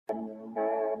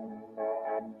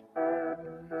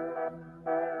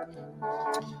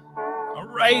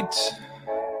right.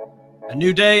 A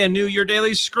new day, a new Your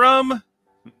Daily Scrum.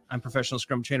 I'm professional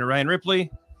Scrum trainer Ryan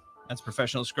Ripley. That's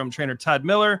professional Scrum trainer Todd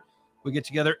Miller. We get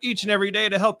together each and every day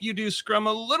to help you do Scrum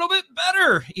a little bit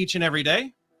better each and every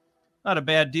day. Not a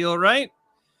bad deal, right?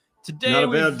 Today, not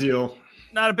a bad deal.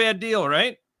 Not a bad deal,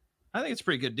 right? I think it's a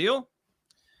pretty good deal.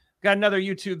 Got another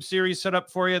YouTube series set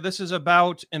up for you. This is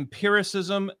about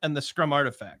empiricism and the Scrum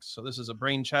artifacts. So this is a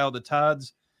brainchild of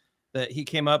Todd's that he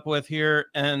came up with here,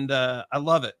 and I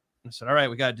love it. I said, all right,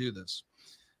 we got to do this.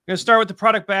 We're going to start with the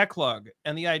product backlog.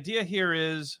 And the idea here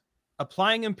is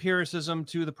applying empiricism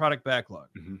to the product backlog.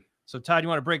 Mm-hmm. So, Todd, you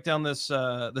want to break down this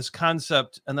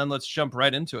concept, and then let's jump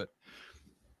right into it.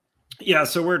 Yeah,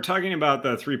 so we're talking about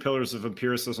the three pillars of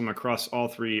empiricism across all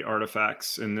three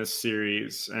artifacts in this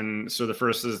series. And so the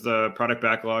first is the product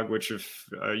backlog, which if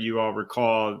you all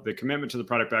recall, the commitment to the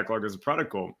product backlog is a product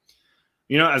goal.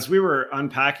 You know, as we were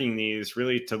unpacking these,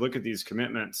 really to look at these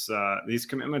commitments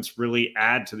really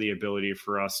add to the ability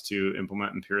for us to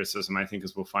implement empiricism, I think,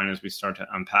 as we'll find as we start to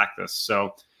unpack this.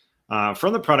 So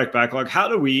from the product backlog, how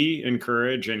do we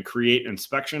encourage and create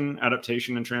inspection,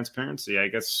 adaptation, and transparency? I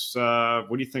guess,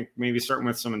 what do you think? Maybe starting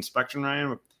with some inspection,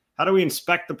 Ryan? How do we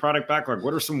inspect the product backlog?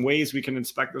 What are some ways we can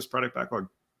inspect this product backlog?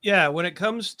 Yeah, when it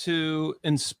comes to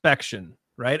inspection,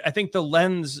 right? I think the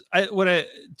lens,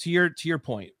 to your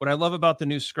point, what I love about the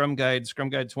new Scrum Guide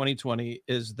 2020,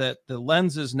 is that the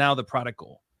lens is now the product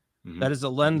goal. Mm-hmm. That is the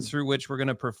lens through which we're going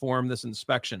to perform this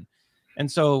inspection. And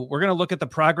so we're going to look at the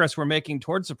progress we're making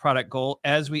towards the product goal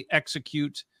as we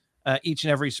execute each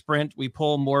and every sprint. We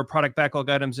pull more product backlog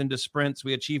items into sprints.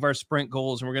 We achieve our sprint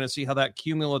goals, and we're going to see how that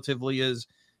cumulatively is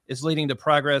leading to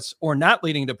progress or not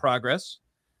leading to progress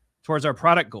towards our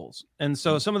product goals. And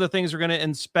so some of the things we're going to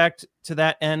inspect to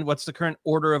that end: what's the current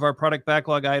order of our product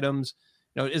backlog items?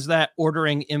 You know, is that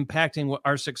ordering impacting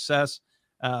our success?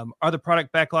 Are the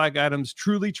product backlog items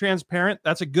truly transparent?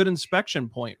 That's a good inspection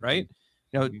point, right?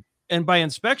 You know, and by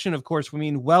inspection, of course, we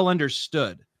mean well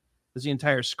understood. Does the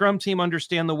entire Scrum team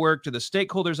understand the work? Do the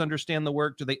stakeholders understand the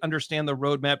work? Do they understand the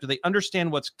roadmap? Do they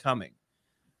understand what's coming?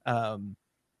 And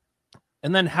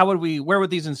then where would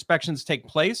these inspections take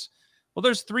place? Well,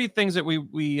 there's three things that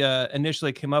we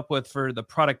initially came up with for the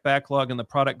product backlog and the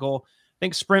product goal. I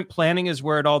think sprint planning is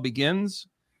where it all begins,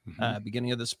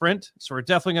 beginning of the sprint. So we're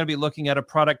definitely going to be looking at a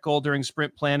product goal during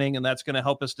sprint planning, and that's going to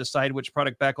help us decide which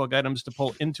product backlog items to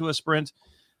pull into a sprint.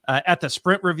 At the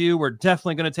sprint review, we're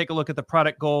definitely going to take a look at the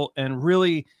product goal and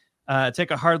really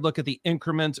take a hard look at the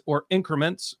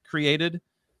increments created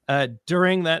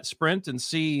during that sprint and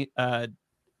see,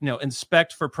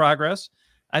 inspect for progress.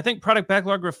 I think product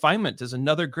backlog refinement is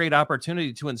another great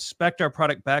opportunity to inspect our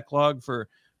product backlog for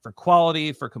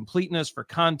quality, for completeness, for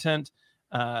content,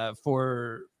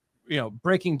 for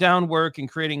breaking down work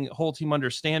and creating whole team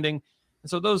understanding. And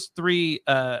so those three,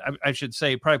 I should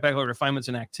say, product backlog refinement's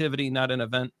an activity, not an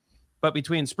event. But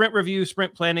between sprint review,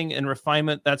 sprint planning, and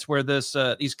refinement, that's where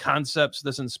these concepts,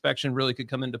 this inspection really could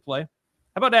come into play. How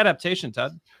about adaptation,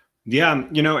 Todd? Yeah,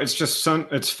 it's just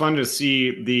it's fun to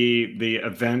see the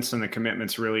events and the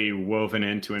commitments really woven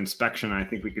into inspection. I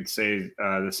think we could say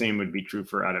the same would be true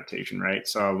for adaptation, right?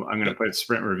 So I'm going to put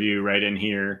sprint review right in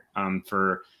here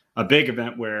for a big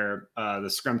event where the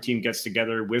Scrum team gets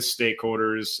together with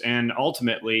stakeholders and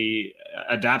ultimately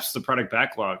adapts the product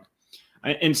backlog.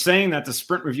 In saying that, the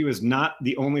sprint review is not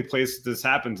the only place that this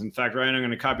happens. In fact, Ryan, I'm going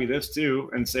to copy this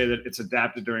too and say that it's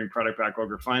adapted during product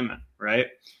backlog refinement, right?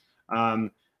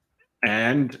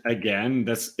 And again,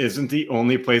 this isn't the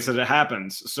only place that it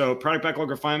happens. So product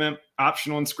backlog refinement,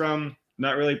 optional in Scrum,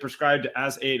 not really prescribed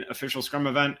as an official Scrum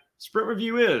event. Sprint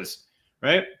review is,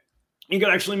 right? You could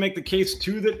actually make the case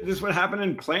too that this would happen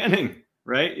in planning,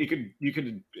 right? You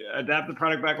could adapt the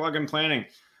product backlog in planning.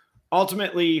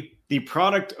 Ultimately, the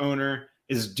product owner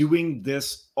is doing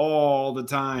this all the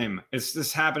time. It's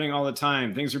this happening all the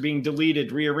time. Things are being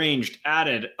deleted, rearranged,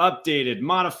 added, updated,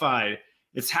 modified.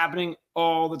 It's happening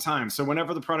all the time. So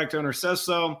whenever the product owner says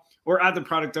so, or at the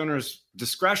product owner's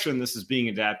discretion, this is being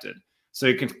adapted. So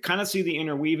you can kind of see the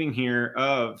interweaving here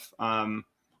of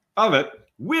it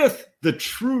with the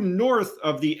true north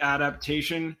of the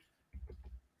adaptation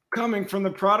coming from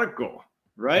the product goal,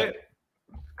 right?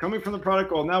 Coming from the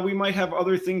product goal. Now we might have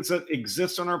other things that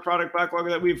exist on our product backlog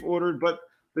that we've ordered, but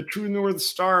the true North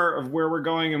Star of where we're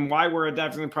going and why we're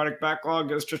adapting the product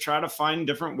backlog is to try to find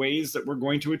different ways that we're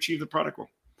going to achieve the product goal.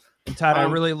 And Todd, I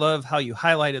really love how you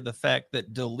highlighted the fact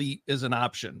that delete is an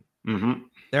option. Mm-hmm.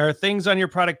 There are things on your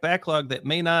product backlog that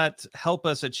may not help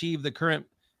us achieve the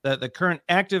current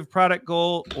active product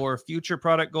goal or future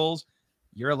product goals.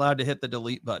 You're allowed to hit the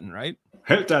delete button, right?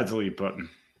 Hit that delete button.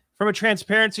 From a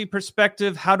transparency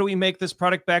perspective, how do we make this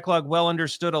product backlog well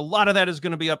understood? A lot of that is going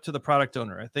to be up to the product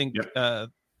owner. I think,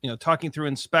 talking through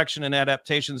inspection and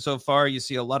adaptation so far, you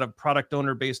see a lot of product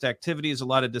owner based activities, a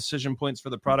lot of decision points for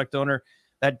the product owner.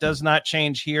 That does not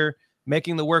change here.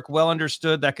 Making the work well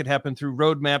understood, that could happen through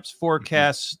roadmaps,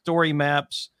 forecasts, story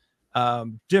maps,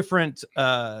 different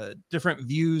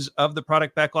views of the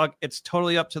product backlog. It's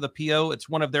totally up to the PO. It's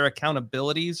one of their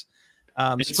accountabilities.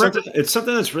 It's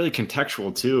something that's really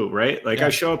contextual too, right? Like I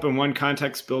show up in one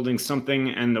context building something,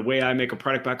 and the way I make a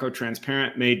product backlog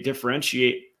transparent may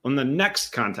differentiate on the next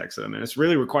context of them. And it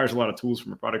really requires a lot of tools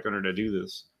from a product owner to do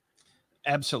this.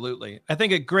 Absolutely. I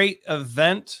think a great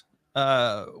event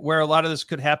where a lot of this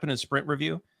could happen is sprint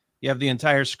review. You have the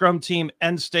entire Scrum team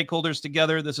and stakeholders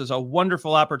together. This is a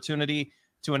wonderful opportunity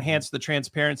to enhance the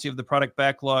transparency of the product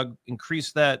backlog,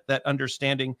 increase that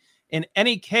understanding. In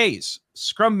any case,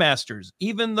 Scrum Masters,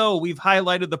 even though we've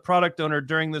highlighted the product owner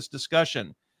during this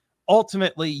discussion,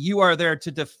 ultimately you are there to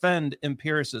defend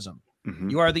empiricism.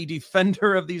 You are the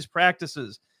defender of these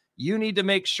practices. You need to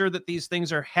make sure that these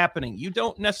things are happening. You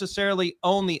don't necessarily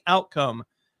own the outcome,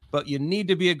 but you need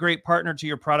to be a great partner to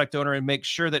your product owner and make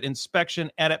sure that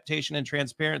inspection, adaptation, and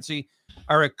transparency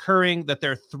are occurring, that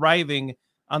they're thriving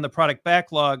on the product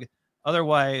backlog.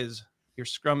 Otherwise, your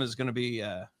Scrum is going to be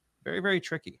very, very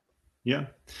tricky. Yeah.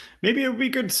 Maybe it would be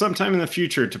good sometime in the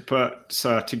future to put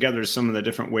together some of the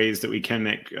different ways that we can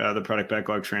make the product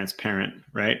backlog transparent,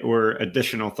 right? Or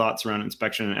additional thoughts around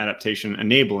inspection and adaptation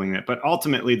enabling it. But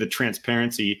ultimately, the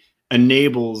transparency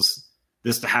enables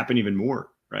this to happen even more,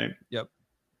 right? Yep.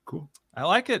 Cool. I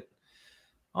like it.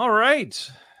 All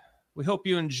right. We hope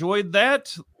you enjoyed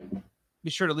that.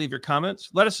 Be sure to leave your comments.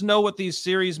 Let us know what these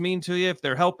series mean to you, if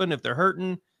they're helping, if they're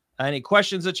hurting, any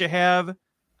questions that you have.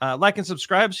 Like and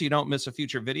subscribe so you don't miss a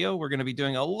future video. We're going to be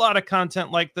doing a lot of content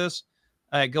like this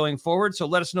going forward. So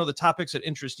let us know the topics that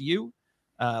interest you.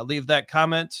 Leave that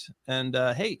comment. And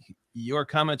hey, your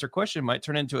comment or question might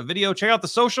turn into a video. Check out the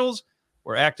socials.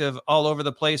 We're active all over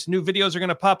the place. New videos are going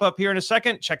to pop up here in a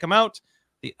second. Check them out.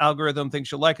 The algorithm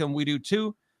thinks you'll like them. We do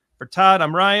too. For Todd,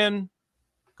 I'm Ryan.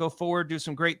 Go forward, do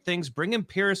some great things. Bring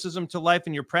empiricism to life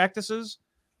in your practices.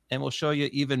 And we'll show you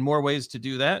even more ways to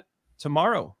do that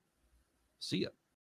tomorrow. See ya.